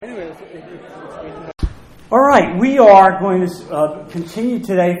All right, we are going to continue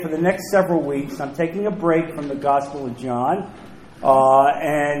today for the next several weeks. I'm taking a break from the Gospel of John,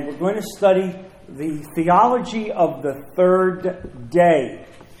 and we're going to study the theology of the third day.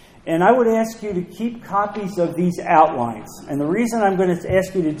 And I would ask you to keep copies of these outlines. And the reason I'm going to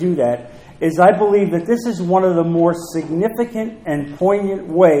ask you to do that is I believe that this is one of the more significant and poignant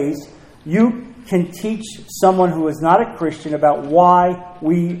ways you can teach someone who is not a Christian about why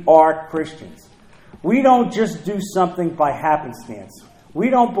we are Christians. We don't just do something by happenstance. We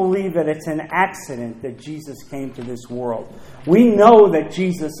don't believe that it's an accident that Jesus came to this world. We know that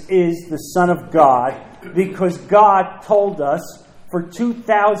Jesus is the Son of God because God told us for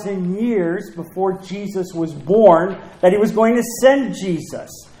 2,000 years before Jesus was born that he was going to send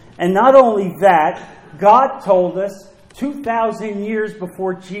Jesus. And not only that, God told us 2,000 years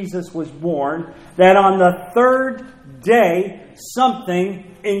before Jesus was born that on the third day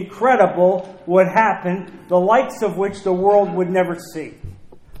something incredible would happen, the likes of which the world would never see.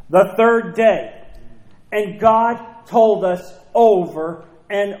 The third day. And God told us over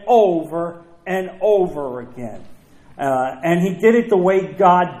and over and over again. And he did it the way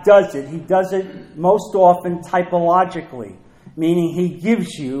God does it. He does it most often typologically, meaning he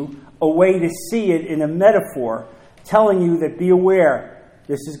gives you a way to see it in a metaphor, telling you that be aware,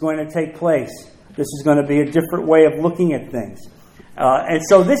 this is going to take place. This is going to be a different way of looking at things. And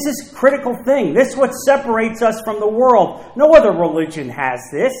so this is a critical thing. This is what separates us from the world. No other religion has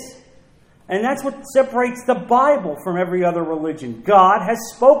this. And that's what separates the Bible from every other religion. God has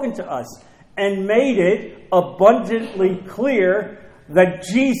spoken to us and made it abundantly clear that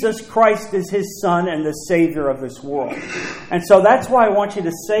Jesus Christ is his Son and the Savior of this world. And so that's why I want you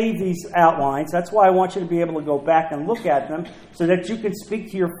to save these outlines. That's why I want you to be able to go back and look at them so that you can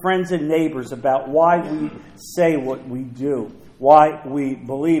speak to your friends and neighbors about why we say what we do, why we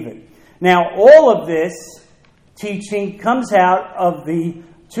believe it. Now, all of this teaching comes out of the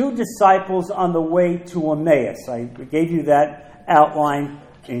two disciples on the way to Emmaus. I gave you that outline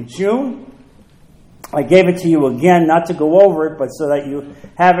in June. I gave it to you again, not to go over it, but so that you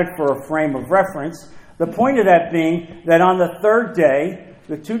have it for a frame of reference. The point of that being that on the third day,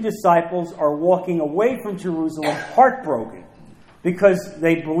 the two disciples are walking away from Jerusalem heartbroken because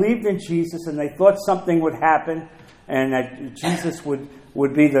they believed in Jesus and they thought something would happen and that Jesus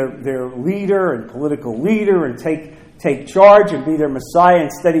would be their leader and political leader and take charge and be their Messiah.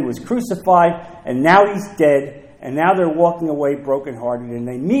 Instead, he was crucified, and now he's dead, and now they're walking away brokenhearted, and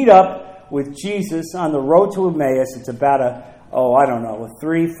they meet up with Jesus on the road to Emmaus. It's about a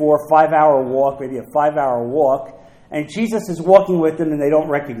 3, 4, 5 hour walk, maybe a 5 hour walk. And Jesus is walking with them and they don't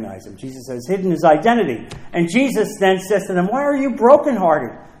recognize him. Jesus has hidden his identity. And Jesus then says to them, why are you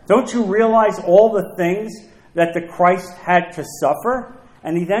brokenhearted? Don't you realize all the things that the Christ had to suffer?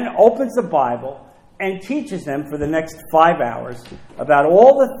 And he then opens the Bible and teaches them for the next 5 hours about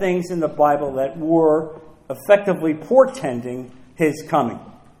all the things in the Bible that were effectively portending his coming.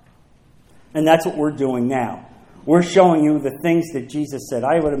 And that's what we're doing now. We're showing you the things that Jesus said.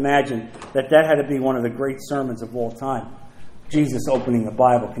 I would imagine that had to be one of the great sermons of all time. Jesus opening the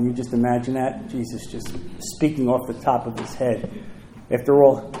Bible. Can you just imagine that? Jesus just speaking off the top of his head. After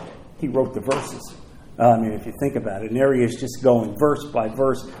all, he wrote the verses. If you think about it. And there he is just going verse by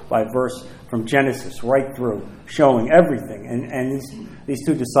verse by verse from Genesis right through, showing everything. And these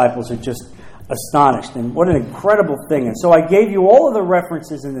two disciples are just astonished. And what an incredible thing. And so I gave you all of the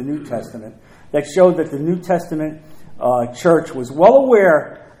references in the New Testament that showed that the New Testament church was well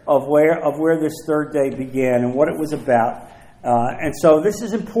aware of where this third day began and what it was about. And so this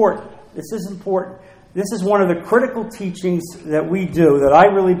is important. This is important. This is one of the critical teachings that we do that I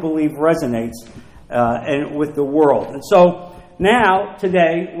really believe resonates and with the world. And so now,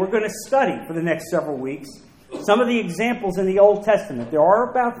 today, we're going to study for the next several weeks some of the examples in the Old Testament. There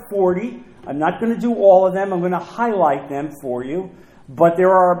are about 40. I'm not going to do all of them. I'm going to highlight them for you. But there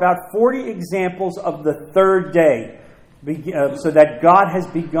are about 40 examples of the third day, so that God has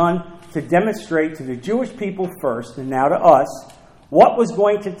begun to demonstrate to the Jewish people first, and now to us, what was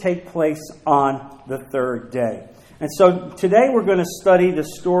going to take place on the third day. And so today we're going to study the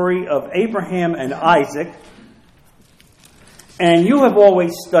story of Abraham and Isaac. And you have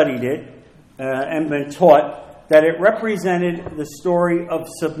always studied it and been taught that it represented the story of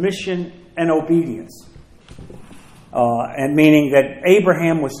submission and obedience. And meaning that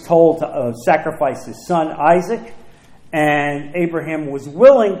Abraham was told to sacrifice his son Isaac, and Abraham was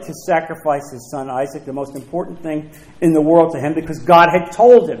willing to sacrifice his son Isaac, the most important thing in the world to him, because God had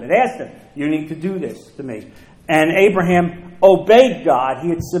told him and asked him, you need to do this to me. And Abraham obeyed God. He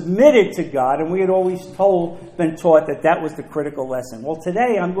had submitted to God, and we had always been taught that that was the critical lesson. Well,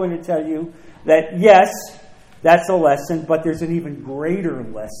 today I'm going to tell you that, yes, that's a lesson, but there's an even greater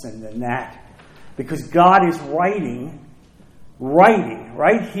lesson than that. Because God is writing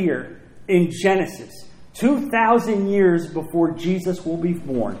right here in Genesis, 2,000 years before Jesus will be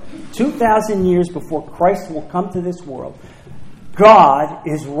born, 2,000 years before Christ will come to this world, God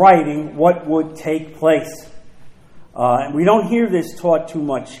is writing what would take place. And we don't hear this taught too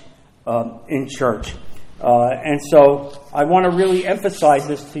much in church. And so I want to really emphasize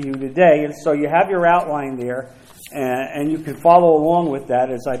this to you today. And so you have your outline there, and you can follow along with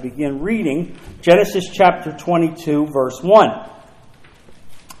that as I begin reading Genesis chapter 22, verse 1.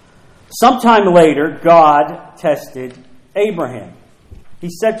 Sometime later, God tested Abraham. He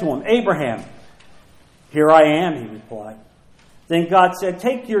said to him, "Abraham." "Here I am," he replied. Then God said,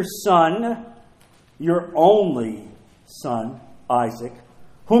 "Take your son, your only son, Isaac,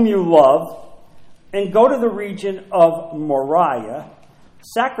 whom you love, and go to the region of Moriah.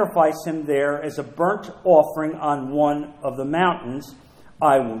 Sacrifice him there as a burnt offering on one of the mountains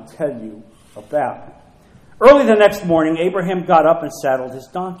I will tell you about." Early the next morning, Abraham got up and saddled his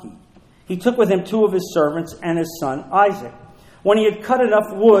donkey. He took with him 2 of his servants and his son Isaac. When he had cut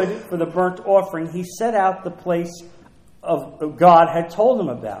enough wood for the burnt offering, he set out the place of God had told him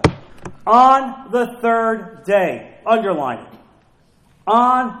about. On the 3rd day, underline it.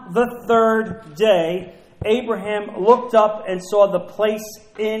 On the 3rd day, Abraham looked up and saw the place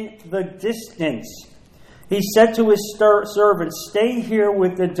in the distance. He said to his servant, "Stay here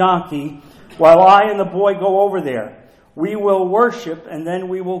with the donkey while I and the boy go over there. We will worship, and then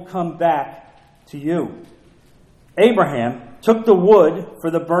we will come back to you." Abraham took the wood for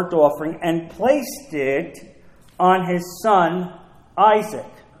the burnt offering and placed it on his son Isaac.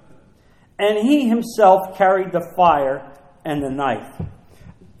 And he himself carried the fire and the knife.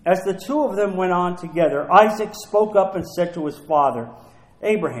 As the 2 of them went on together, Isaac spoke up and said to his father,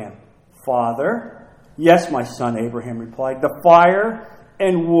 "Abraham." "Father?" "Yes, my son," Abraham replied. "The fire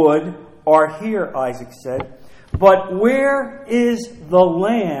and wood are here," Isaac said. "But where is the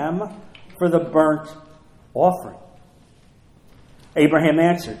lamb for the burnt offering?" Abraham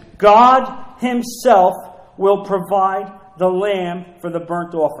answered, "God himself will provide the lamb for the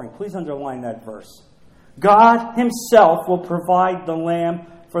burnt offering." Please underline that verse. God himself will provide the lamb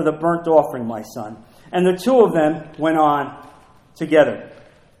for the burnt offering, my son. And the 2 of them went on together.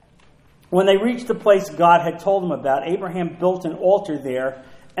 When they reached the place God had told them about, Abraham built an altar there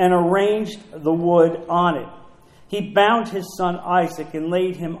and arranged the wood on it. He bound his son Isaac and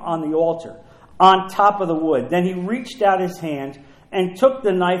laid him on the altar, on top of the wood. Then he reached out his hand and took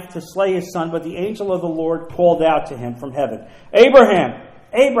the knife to slay his son, but the angel of the Lord called out to him from heaven, "Abraham,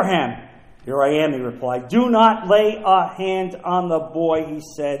 Abraham." "Here I am," he replied. "Do not lay a hand on the boy," he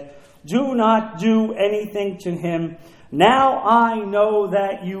said. "Do not do anything to him. Now I know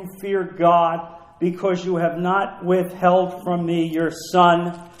that you fear God, because you have not withheld from me your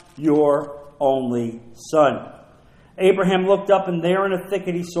son, your only son." Abraham looked up, and there in a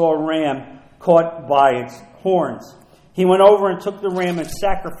thicket he saw a ram caught by its horns. He went over and took the ram and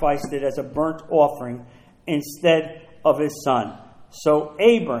sacrificed it as a burnt offering instead of his son. So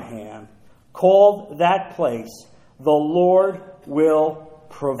Abraham called that place, "The Lord will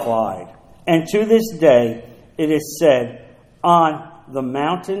provide." And to this day it is said, "On the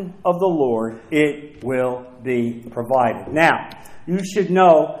mountain of the Lord it will be provided." Now, you should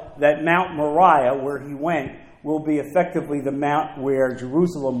know that Mount Moriah, where he went, will be effectively the mount where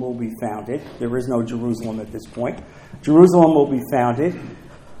Jerusalem will be founded. There is no Jerusalem at this point. Jerusalem will be founded.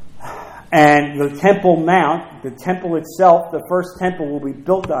 And the Temple Mount, the temple itself, the first temple will be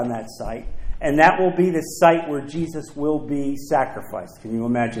built on that site. And that will be the site where Jesus will be sacrificed. Can you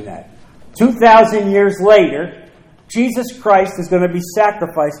imagine that? 2,000 years later, Jesus Christ is going to be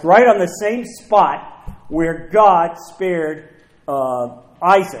sacrificed right on the same spot where God spared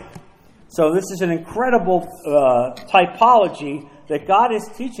Isaac. So this is an incredible typology that God is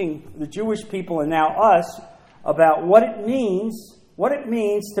teaching the Jewish people and now us about what it means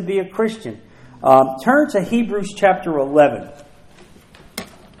to be a Christian. Turn to Hebrews chapter 11.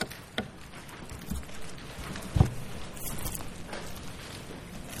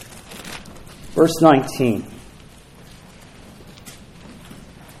 Verse 19.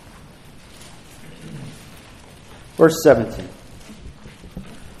 Verse 17.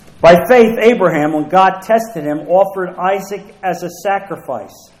 By faith, Abraham, when God tested him, offered Isaac as a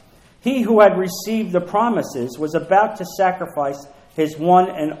sacrifice. He who had received the promises was about to sacrifice his one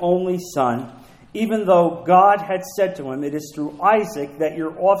and only son, even though God had said to him, "It is through Isaac that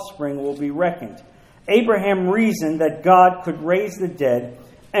your offspring will be reckoned." Abraham reasoned that God could raise the dead,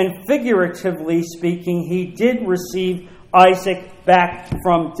 and figuratively speaking, he did receive Isaac back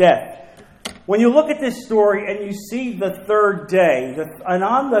from death. When you look at this story and you see the third day, and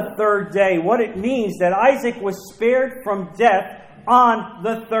on the third day, what it means that Isaac was spared from death on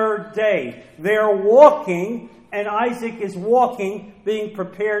the third day. They're walking, and Isaac is walking, being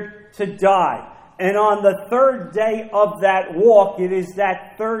prepared to die. And on the third day of that walk, it is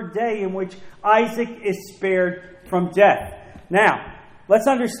that third day in which Isaac is spared from death. Now, let's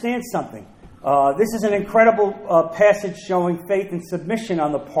understand something. This is an incredible passage showing faith and submission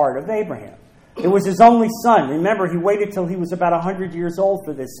on the part of Abraham. It was his only son. Remember, he waited till he was about 100 years old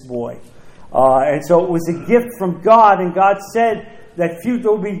for this boy. And so it was a gift from God, and God said that there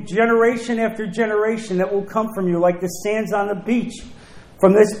will be generation after generation that will come from you like the sands on the beach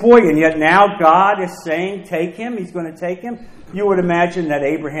from this boy. And yet now God is saying, take him. He's going to take him. You would imagine that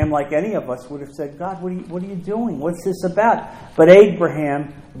Abraham, like any of us, would have said, God, what are you doing? What's this about? But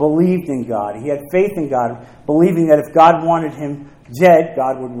Abraham believed in God. He had faith in God, believing that if God wanted him dead,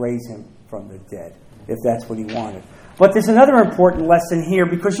 God would raise him from the dead, if that's what he wanted. But there's another important lesson here,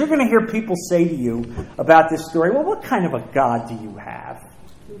 because you're going to hear people say to you about this story, well, what kind of a God do you have?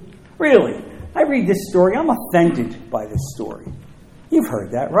 Really, I read this story, I'm offended by this story. You've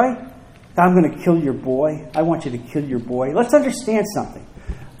heard that, right? I'm going to kill your boy. I want you to kill your boy. Let's understand something.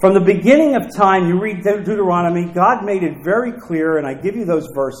 From the beginning of time, you read Deuteronomy, God made it very clear, and I give you those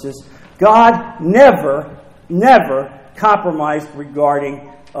verses, God never compromised regarding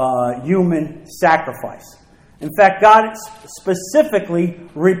human sacrifice. In fact, God specifically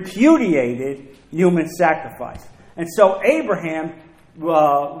repudiated human sacrifice. And so Abraham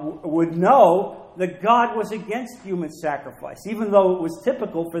would know that God was against human sacrifice, even though it was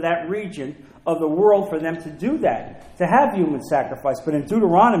typical for that region of the world for them to do that, to have human sacrifice. But in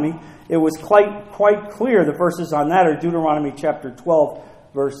Deuteronomy, it was quite clear. The verses on that are Deuteronomy chapter 12,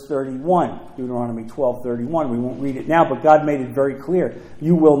 verse 31. Deuteronomy 12:31. We won't read it now, but God made it very clear.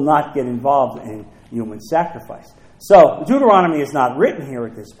 You will not get involved in human sacrifice. So, Deuteronomy is not written here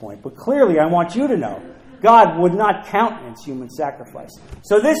at this point, but clearly I want you to know God would not countenance human sacrifice.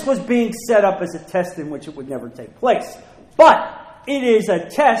 So this was being set up as a test in which it would never take place. But it is a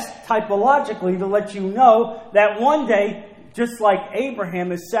test typologically to let you know that one day, just like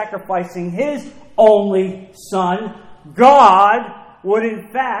Abraham is sacrificing his only son, God would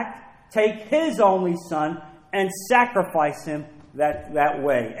in fact take his only son and sacrifice him that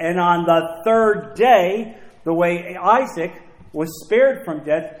way. And on the third day, the way Isaac was spared from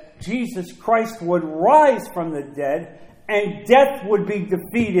death, Jesus Christ would rise from the dead, and death would be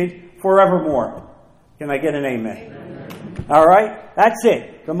defeated forevermore. Can I get an amen? Amen. All right? That's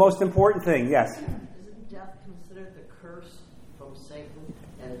it. The most important thing. Yes? Isn't death considered the curse from Satan,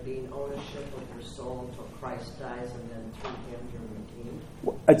 and it being ownership of your soul until Christ dies, and then through him you're redeemed?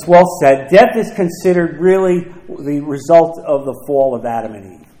 It's well said. Death is considered really the result of the fall of Adam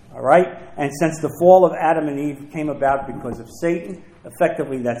and Eve. All right? And since the fall of Adam and Eve came about because of Satan,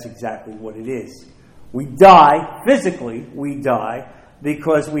 effectively that's exactly what it is. We die, physically we die,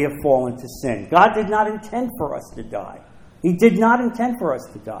 because we have fallen to sin. God did not intend for us to die. He did not intend for us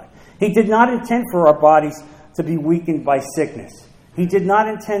to die. He did not intend for our bodies to be weakened by sickness. He did not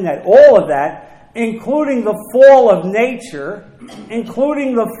intend that. All of that, including the fall of nature,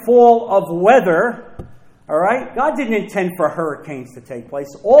 including the fall of weather, all right? God didn't intend for hurricanes to take place.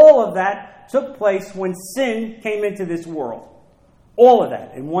 All of that took place when sin came into this world. All of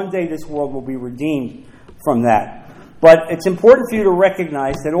that. And one day this world will be redeemed from that. But it's important for you to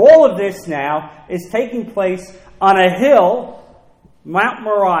recognize that all of this now is taking place on a hill, Mount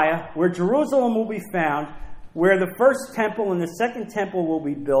Moriah, where Jerusalem will be found, where the first temple and the second temple will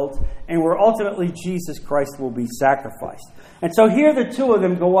be built, and where ultimately Jesus Christ will be sacrificed. And so here the two of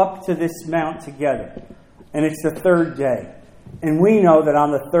them go up to this mount together. And it's the third day. And we know that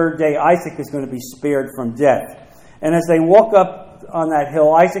on the third day, Isaac is going to be spared from death. And as they walk up on that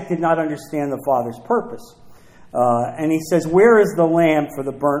hill, Isaac did not understand the Father's purpose. And he says, where is the lamb for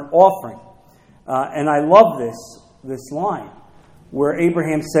the burnt offering? And I love this line, where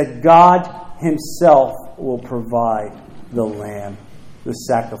Abraham said, God himself will provide the lamb, the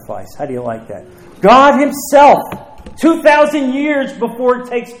sacrifice. How do you like that? God himself, 2,000 years before it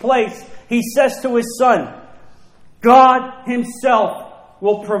takes place, he says to his son, God himself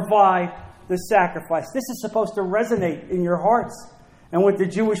will provide the sacrifice. This is supposed to resonate in your hearts. And with the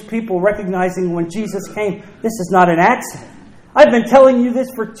Jewish people recognizing when Jesus came, this is not an accident. I've been telling you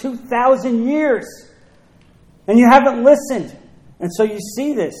this for 2,000 years. And you haven't listened. And so you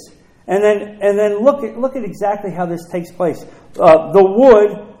see this. And then look at exactly how this takes place. The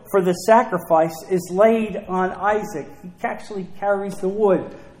wood for the sacrifice is laid on Isaac. He actually carries the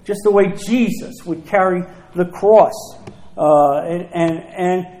wood, just the way Jesus would carry the cross.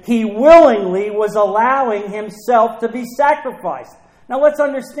 And he willingly was allowing himself to be sacrificed. Now let's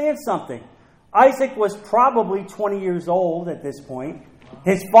understand something. Isaac was probably 20 years old at this point.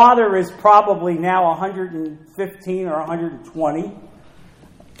 His father is probably now 115 or 120.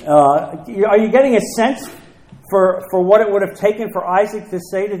 Are you getting a sense for what it would have taken for Isaac to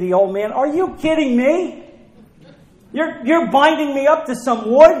say to the old man, "Are you kidding me? You're binding me up to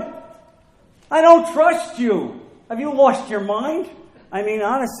some wood? I don't trust you. Have you lost your mind?" I mean,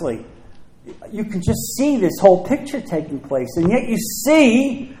 honestly, you can just see this whole picture taking place, and yet you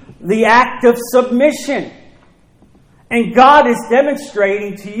see the act of submission. And God is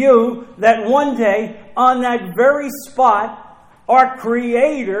demonstrating to you that one day, on that very spot, our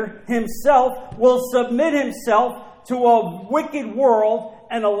Creator Himself will submit Himself to a wicked world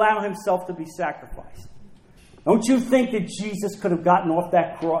and allow Himself to be sacrificed. Don't you think that Jesus could have gotten off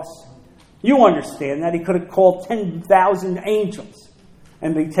that cross? You understand that. He could have called 10,000 angels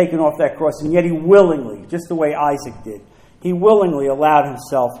and be taken off that cross. And yet He willingly, just the way Isaac did, He willingly allowed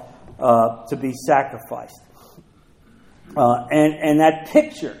Himself to be sacrificed. And that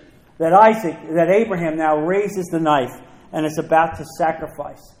picture that Abraham now raises the knife and is about to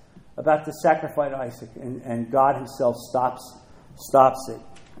sacrifice Isaac, and God Himself stops it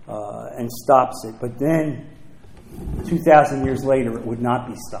and stops it. But then, 2,000 years later, it would not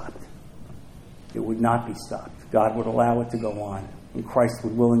be stopped. It would not be stopped. God would allow it to go on, and Christ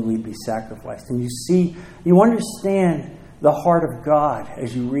would willingly be sacrificed. And you understand the heart of God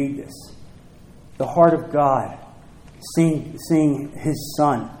as you read this. The heart of God, seeing His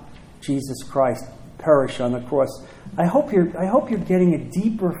Son, Jesus Christ, perish on the cross. I hope you're getting a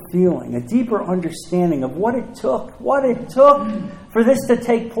deeper feeling, a deeper understanding of what it took for this to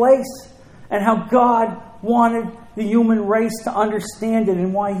take place, and how God wanted the human race to understand it,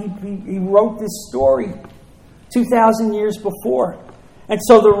 and why He wrote this story 2,000 years before. And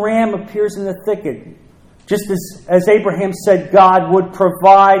so the ram appears in the thicket. Just as Abraham said God would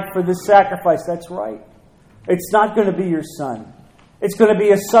provide for the sacrifice. That's right. It's not going to be your son. It's going to be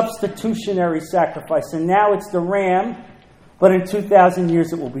a substitutionary sacrifice. And now it's the ram, but in 2,000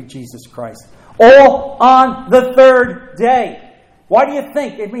 years it will be Jesus Christ. All on the third day. Why do you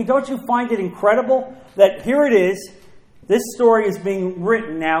think? I mean, don't you find it incredible that here it is, this story is being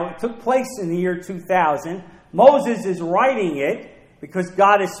written now. It took place in the year 2000. Moses is writing it because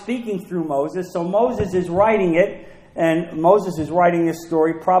God is speaking through Moses. So Moses is writing it, and Moses is writing this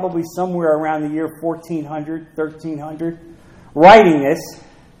story probably somewhere around the year 1400, 1300. Writing this,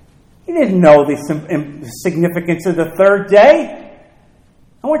 he didn't know the significance of the third day.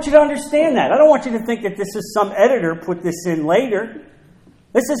 I want you to understand that. I don't want you to think that this is some editor put this in later.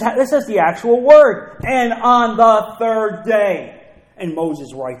 This is the actual word. And on the third day. And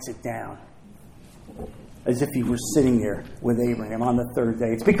Moses writes it down. As if he were sitting there with Abraham on the third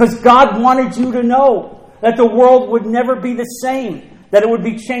day. It's because God wanted you to know that the world would never be the same. That it would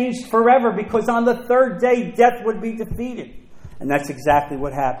be changed forever. Because on the third day, death would be defeated. And that's exactly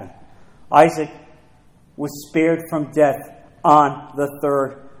what happened. Isaac was spared from death on the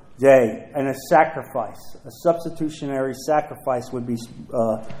third day. And a sacrifice, a substitutionary sacrifice would be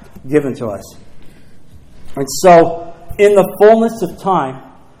given to us. And so, in the fullness of time,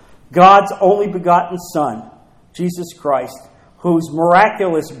 God's only begotten Son, Jesus Christ, whose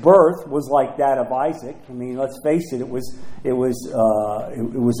miraculous birth was like that of Isaac. I mean, let's face it, it was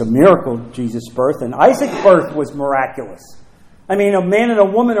a miracle, Jesus' birth. And Isaac's birth was miraculous. I mean, a man and a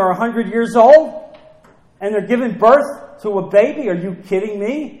woman are 100 years old, and they're giving birth to a baby. Are you kidding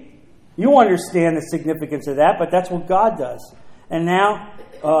me? You understand the significance of that, but that's what God does. And now,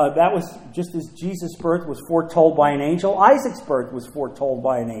 that was just as Jesus' birth was foretold by an angel, Isaac's birth was foretold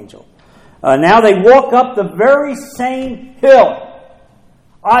by an angel. Now they walk up the very same hill.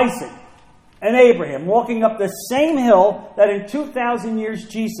 Isaac and Abraham walking up the same hill that in 2,000 years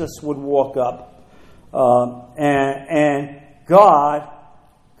Jesus would walk up. And God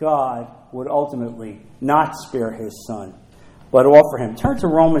would ultimately not spare His Son, but offer Him. Turn to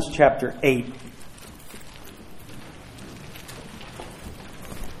Romans chapter 8.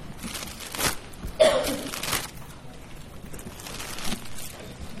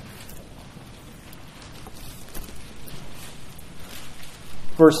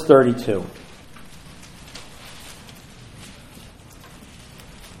 Verse 32.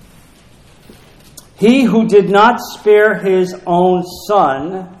 He who did not spare His own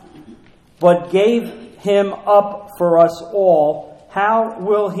Son, but gave Him up for us all, how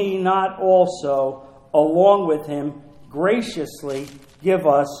will He not also, along with Him, graciously give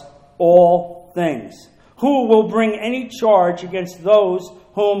us all things. Who will bring any charge against those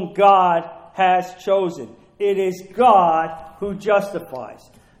whom God has chosen? It is God who justifies.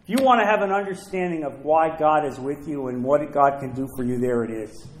 If you want to have an understanding of why God is with you and what God can do for you, there it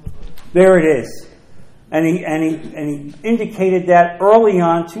is. There it is. And he indicated that early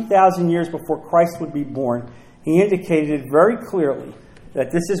on, 2,000 years before Christ would be born. He indicated very clearly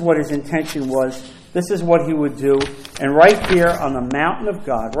that this is what his intention was. This is what he would do. And right there on the mountain of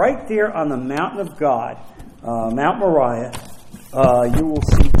God, right there on the mountain of God, Mount Moriah, you will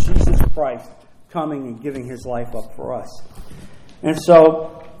see Jesus Christ coming and giving his life up for us. And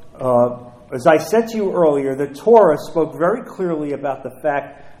so, as I said to you earlier, the Torah spoke very clearly about the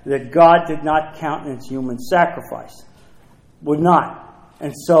fact that God did not countenance human sacrifice. Would not.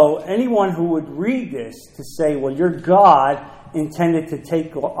 And so anyone who would read this to say, well, your God intended to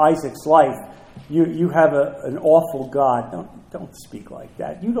take Isaac's life, you have an awful God. Don't speak like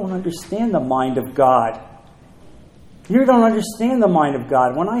that. You don't understand the mind of God. You don't understand the mind of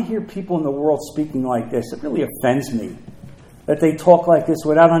God. When I hear people in the world speaking like this, it really offends me that they talk like this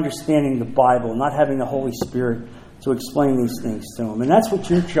without understanding the Bible, not having the Holy Spirit to explain these things to them. And that's what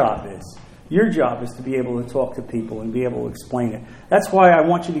your job is. Your job is to be able to talk to people and be able to explain it. That's why I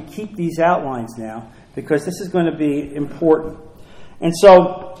want you to keep these outlines now, because this is going to be important. And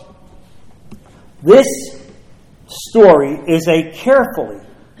so, this story is a carefully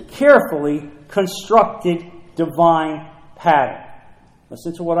constructed divine pattern.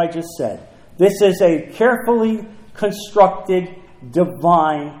 Listen to what I just said. This is a carefully constructed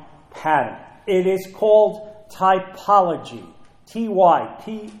divine pattern. It is called typology.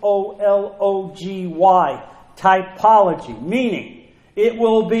 Typology. Typology. Meaning, it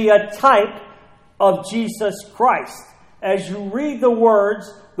will be a type of Jesus Christ. As you read the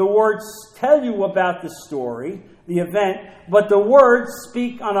words tell you about the story, the event, but the words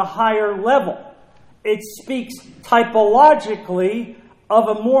speak on a higher level. It speaks typologically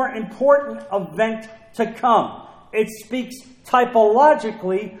of a more important event to come. It speaks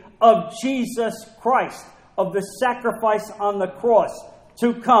typologically of Jesus Christ, of the sacrifice on the cross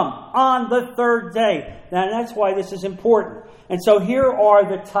to come on the third day. Now, that's why this is important. And so here are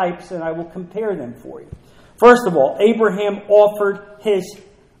the types, and I will compare them for you. First of all, Abraham offered his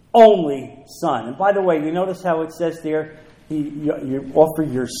only son. And by the way, you notice how it says there, you offer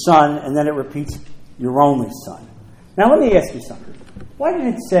your son, and then it repeats your only son. Now, let me ask you something. Why did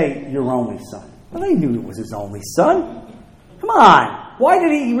it say your only son? Well, they knew it was his only son. Come on. Why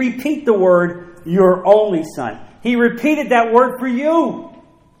did he repeat the word, your only son? He repeated that word for you.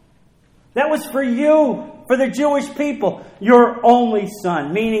 That was for you, for the Jewish people. Your only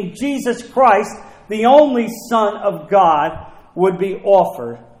son, meaning Jesus Christ, the only Son of God, would be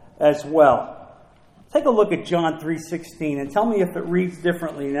offered as well. Take a look at John 3:16 and tell me if it reads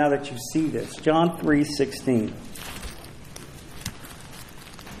differently now that you see this. John 3:16.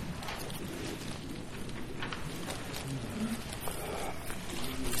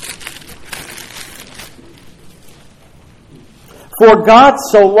 For God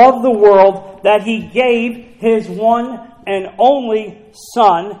so loved the world that he gave his one and only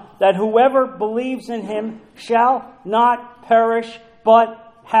Son, that whoever believes in him shall not perish,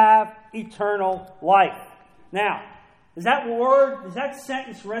 but have eternal life. Now, does that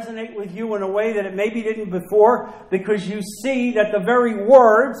sentence resonate with you in a way that it maybe didn't before? Because you see that the very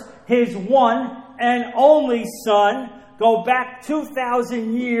words, his one and only Son, go back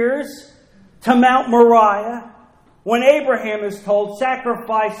 2,000 years to Mount Moriah, when Abraham is told,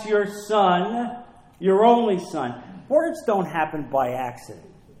 sacrifice your son, your only son. Words don't happen by accident.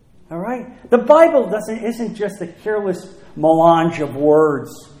 All right? The Bible isn't just a careless melange of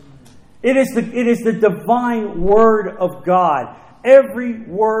words. It is the divine Word of God. Every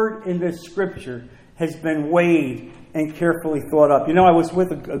word in the Scripture has been weighed and carefully thought up. You know, I was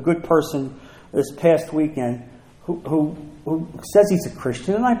with a good person this past weekend who says he's a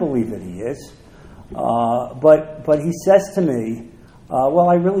Christian, and I believe that he is. But he says to me, well,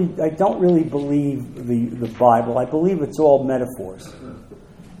 I don't really believe the Bible. I believe it's all metaphors.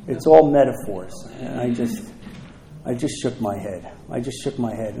 It's all metaphors. And I just shook my head. And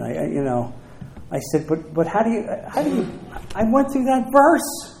I said, but how do you, I went through that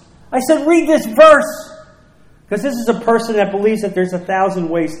verse. I said, read this verse. Because this is a person that believes that there's 1,000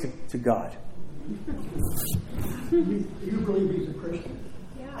 ways to God. You believe he's a Christian?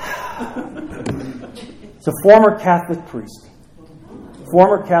 It's a former Catholic priest.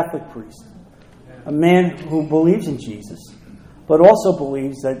 A man who believes in Jesus, but also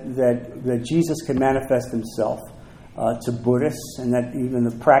believes that Jesus can manifest himself to Buddhists, and that even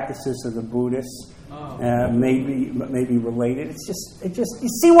the practices of the Buddhists may be related. It just you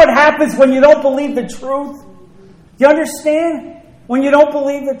see what happens when you don't believe the truth. Do you understand? When you don't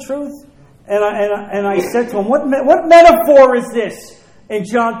believe the truth. And I said to him, what metaphor is this in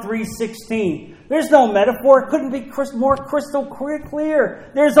John 3:16? There's no metaphor. It couldn't be more crystal clear.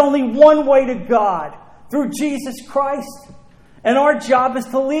 There's only one way to God, through Jesus Christ. And our job is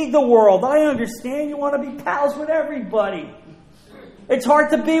to lead the world. I understand you want to be pals with everybody. It's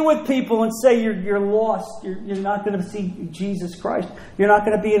hard to be with people and say you're lost. You're not going to see Jesus Christ. You're not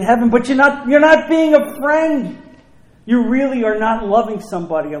going to be in heaven. But you're not being a friend. You really are not loving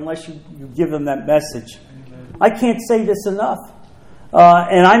somebody unless you give them that message. I can't say this enough.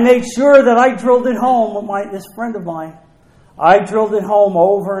 And I made sure that I drilled it home with this friend of mine. I drilled it home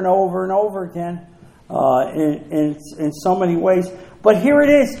over and over and over again in so many ways. But here it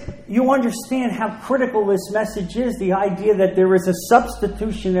is. You understand how critical this message is. The idea that there is a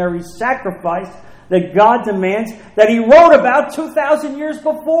substitutionary sacrifice that God demands that He wrote about 2,000 years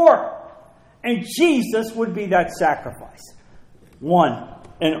before. And Jesus would be that sacrifice. One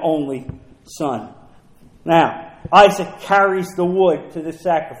and only Son. Now, Isaac carries the wood to the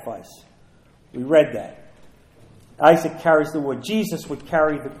sacrifice. We read that. Isaac carries the wood. Jesus would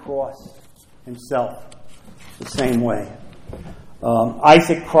carry the cross himself the same way.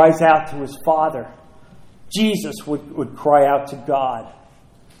 Isaac cries out to his father. Jesus would cry out to God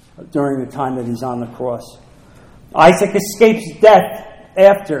during the time that he's on the cross. Isaac escapes death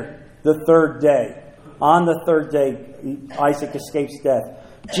after the third day. On the third day, Isaac escapes death.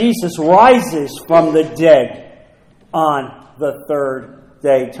 Jesus rises from the dead on the third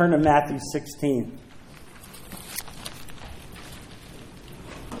day. Turn to Matthew 16.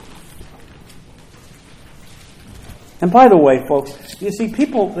 And by the way, folks, you see,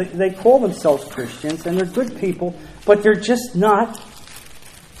 people, they call themselves Christians, and they're good people, but they're just not.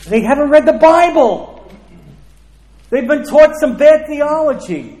 They haven't read the Bible. They've been taught some bad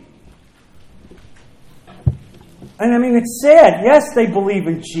theology. And I mean, it's sad. Yes, they believe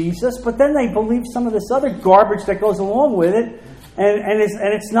in Jesus, but then they believe some of this other garbage that goes along with it, and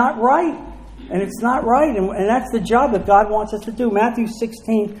it's not right. And it's not right. And that's the job that God wants us to do. Matthew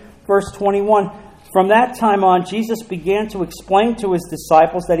 16, verse 21. From that time on, Jesus began to explain to his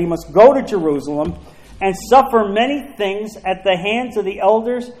disciples that he must go to Jerusalem and suffer many things at the hands of the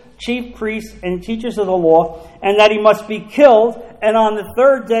elders, chief priests, and teachers of the law, and that he must be killed and on the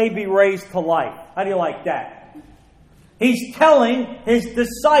third day be raised to life. How do you like that? He's telling his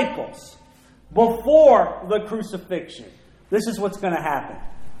disciples before the crucifixion, this is what's going to happen.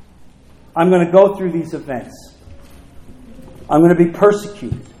 I'm going to go through these events. I'm going to be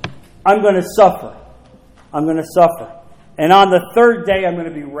persecuted. I'm going to suffer. I'm going to suffer. And on the third day, I'm going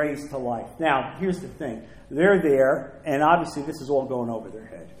to be raised to life. Now, here's the thing. They're there, and obviously this is all going over their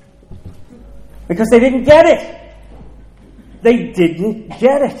head. Because they didn't get it. They didn't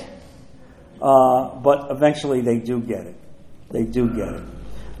get it. But eventually they do get it. They do get it.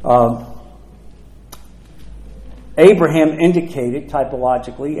 Abraham indicated,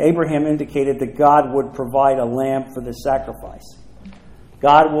 typologically, that God would provide a lamb for the sacrifice.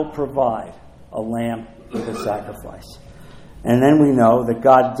 God will provide a lamb for the sacrifice. And then we know that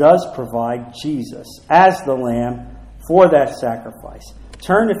God does provide Jesus as the lamb for that sacrifice.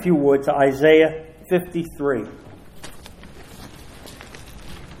 Turn, if you would, to Isaiah 53.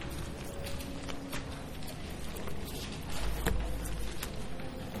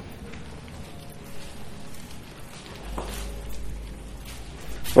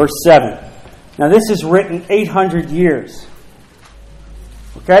 Verse 7. Now this is written 800 years.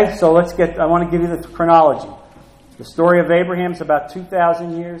 Okay, so I want to give you the chronology. The story of Abraham is about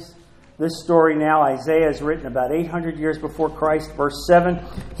 2,000 years. This story now, Isaiah, is written about 800 years before Christ. Verse 7,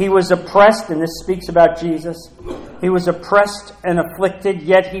 he was oppressed, and this speaks about Jesus. He was oppressed and afflicted,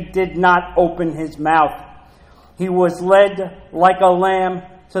 yet he did not open his mouth. He was led like a lamb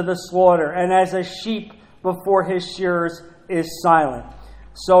to the slaughter, and as a sheep before his shearers is silent.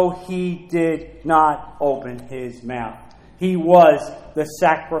 So he did not open his mouth. He was the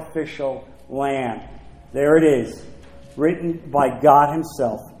sacrificial lamb. There it is, written by God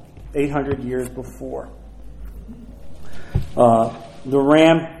himself 800 years before. The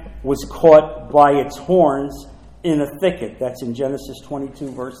ram was caught by its horns in a thicket. That's in Genesis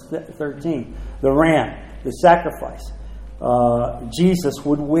 22, verse 13. The ram, the sacrifice. Jesus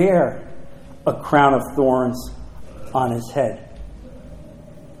would wear a crown of thorns on his head.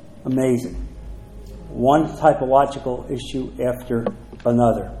 Amazing. One typological issue after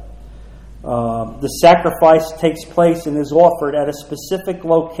another. The sacrifice takes place and is offered at a specific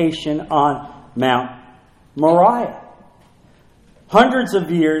location on Mount Moriah. hundreds of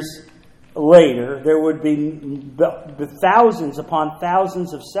years later, there would be thousands upon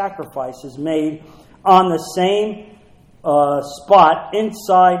thousands of sacrifices made on the same spot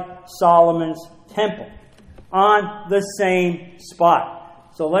inside Solomon's temple. On the same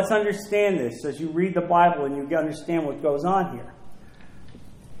spot. So let's understand this as you read the Bible and you understand what goes on here.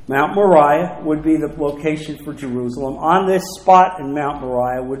 Mount Moriah would be the location for Jerusalem. On this spot in Mount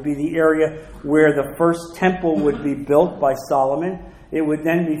Moriah would be the area where the first temple would be built by Solomon. It would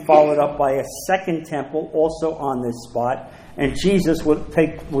then be followed up by a second temple also on this spot. And Jesus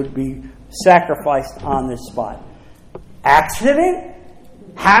would be sacrificed on this spot. Accident?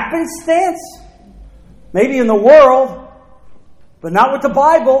 Happenstance? Maybe in the world, but not with the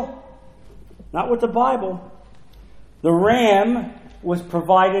Bible. Not with the Bible. The ram was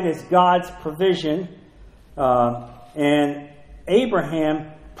provided as God's provision, and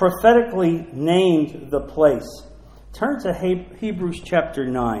Abraham prophetically named the place. Turn to Hebrews chapter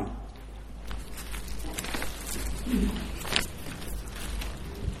 9.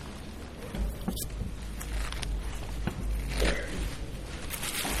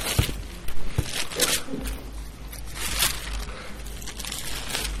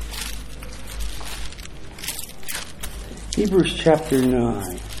 Hebrews chapter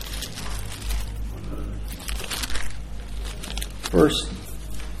 9, verse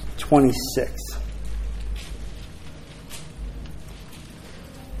 26.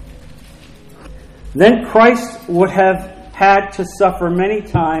 Then Christ would have had to suffer many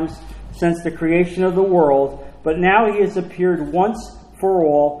times since the creation of the world, but now he has appeared once for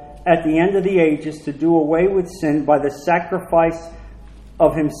all at the end of the ages to do away with sin by the sacrifice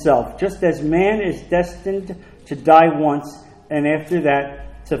of himself, just as man is destined to die once, and after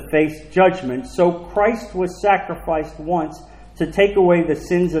that to face judgment. So Christ was sacrificed once to take away the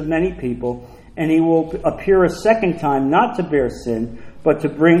sins of many people, and he will appear a second time, not to bear sin, but to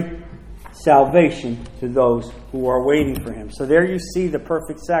bring salvation to those who are waiting for him. So there you see the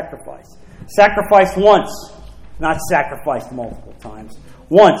perfect sacrifice. Sacrificed once, not sacrificed multiple times.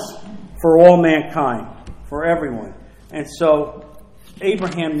 Once for all mankind, for everyone. And so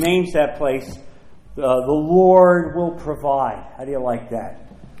Abraham names that place, the Lord will provide. How do you like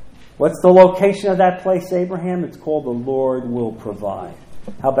that? What's the location of that place, Abraham? It's called the Lord will provide.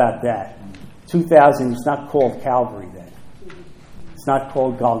 How about that? 2000, it's not called Calvary then. It's not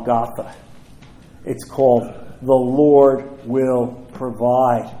called Golgotha. It's called the Lord will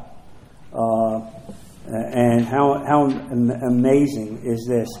provide. And how amazing is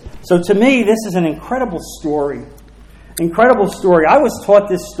this? So to me, this is an incredible story. Incredible story. I was taught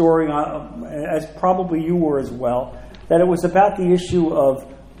this story, as probably you were as well, that it was about the issue of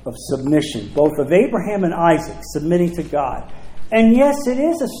submission, both of Abraham and Isaac submitting to God. And yes, it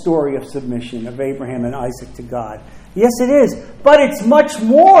is a story of submission of Abraham and Isaac to God. Yes, it is. But it's much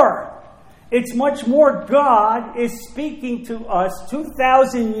more. It's much more. God is speaking to us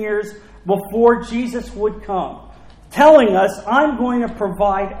 2,000 years before Jesus would come, telling us, I'm going to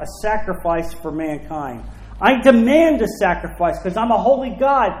provide a sacrifice for mankind. I demand a sacrifice because I'm a holy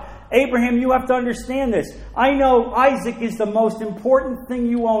God. Abraham, you have to understand this. I know Isaac is the most important thing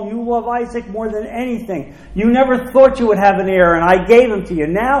you own. You love Isaac more than anything. You never thought you would have an heir, and I gave him to you.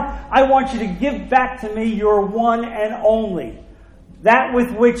 Now, I want you to give back to me your one and only. That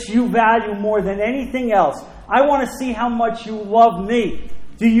with which you value more than anything else. I want to see how much you love me.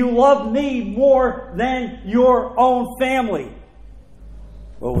 Do you love me more than your own family?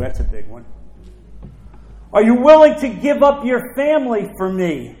 Oh, that's a big one. Are you willing to give up your family for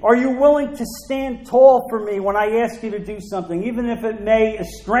me? Are you willing to stand tall for me when I ask you to do something, even if it may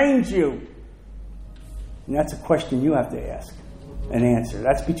estrange you? And that's a question you have to ask and answer.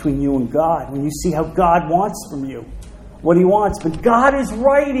 That's between you and God. When you see how God wants from you, what he wants. But God is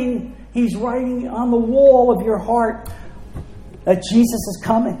writing, he's writing on the wall of your heart that Jesus is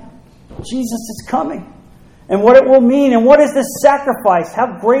coming. Jesus is coming. And what it will mean, and what is the sacrifice?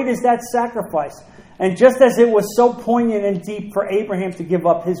 How great is that sacrifice? And just as it was so poignant and deep for Abraham to give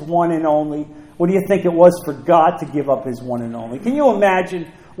up his one and only, what do you think it was for God to give up his one and only? Can you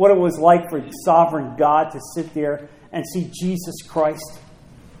imagine what it was like for sovereign God to sit there and see Jesus Christ,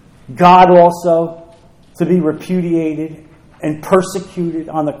 God also, to be repudiated and persecuted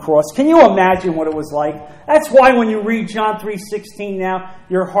on the cross? Can you imagine what it was like? That's why when you read John 3:16 now,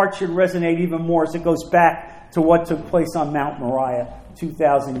 your heart should resonate even more as it goes back to what took place on Mount Moriah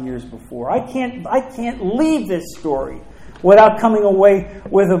 2,000 years before. I can't leave this story without coming away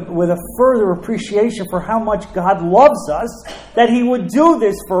with a further appreciation for how much God loves us, that he would do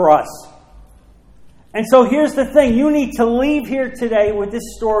this for us. And so here's the thing. You need to leave here today with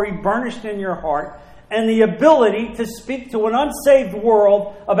this story burnished in your heart and the ability to speak to an unsaved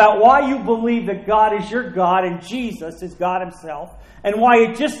world about why you believe that God is your God and Jesus is God himself, and why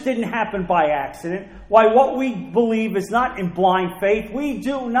it just didn't happen by accident, why what we believe is not in blind faith. We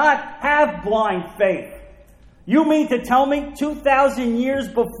do not have blind faith. You mean to tell me 2,000 years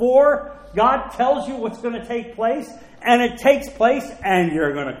before God tells you what's going to take place, and it takes place, and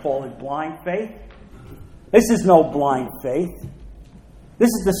you're going to call it blind faith? This is no blind faith. This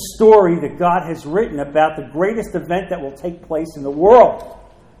is the story that God has written about the greatest event that will take place in the world.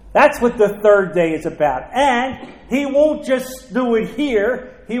 That's what the third day is about. And he won't just do it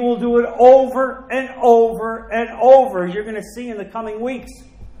here. He will do it over and over and over, as you're going to see in the coming weeks.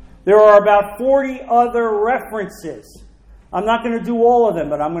 There are about 40 other references. I'm not going to do all of them,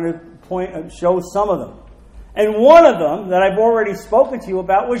 but I'm going to show some of them. And one of them that I've already spoken to you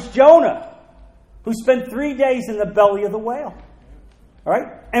about was Jonah, who spent 3 days in the belly of the whale. All right?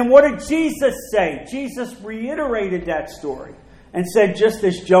 And what did Jesus say? Jesus reiterated that story and said, just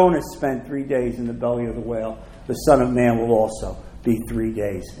as Jonah spent 3 days in the belly of the whale, the Son of Man will also be 3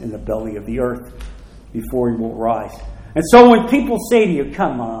 days in the belly of the earth before he will rise. And so when people say to you,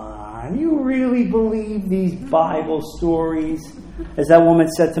 come on, you really believe these Bible stories? As that woman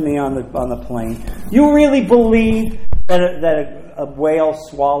said to me on the plane, you really believe that a whale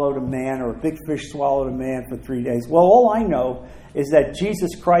swallowed a man, or a big fish swallowed a man for 3 days? Well, all I know is that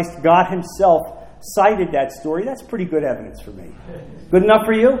Jesus Christ, God himself, cited that story. That's pretty good evidence for me. Good enough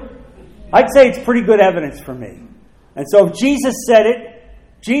for you? I'd say it's pretty good evidence for me. And so if Jesus said it,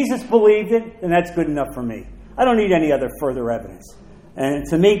 Jesus believed it, then that's good enough for me. I don't need any other further evidence. And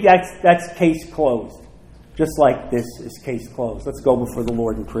to me, that's case closed. Just like this is case closed. Let's go before the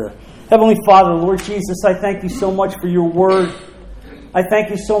Lord in prayer. Heavenly Father, Lord Jesus, I thank you so much for your word. I thank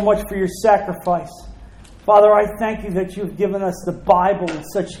you so much for your sacrifice. Father, I thank you that you've given us the Bible in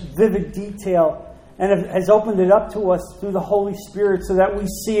such vivid detail and has opened it up to us through the Holy Spirit so that we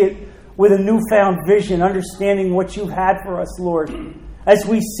see it with a newfound vision, understanding what you've had for us, Lord. As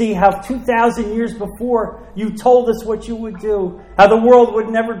we see how 2,000 years before you told us what you would do, how the world would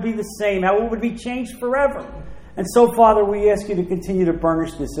never be the same, how it would be changed forever. And so, Father, we ask you to continue to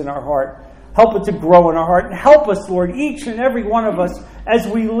burnish this in our heart. Help it to grow in our heart. And help us, Lord, each and every one of us, as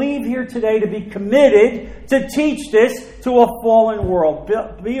we leave here today, to be committed to teach this to a fallen world.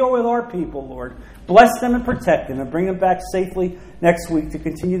 Be with our people, Lord. Bless them and protect them and bring them back safely next week to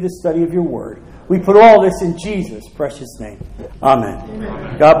continue the study of your word. We put all this in Jesus' precious name.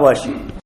 Amen. God bless you.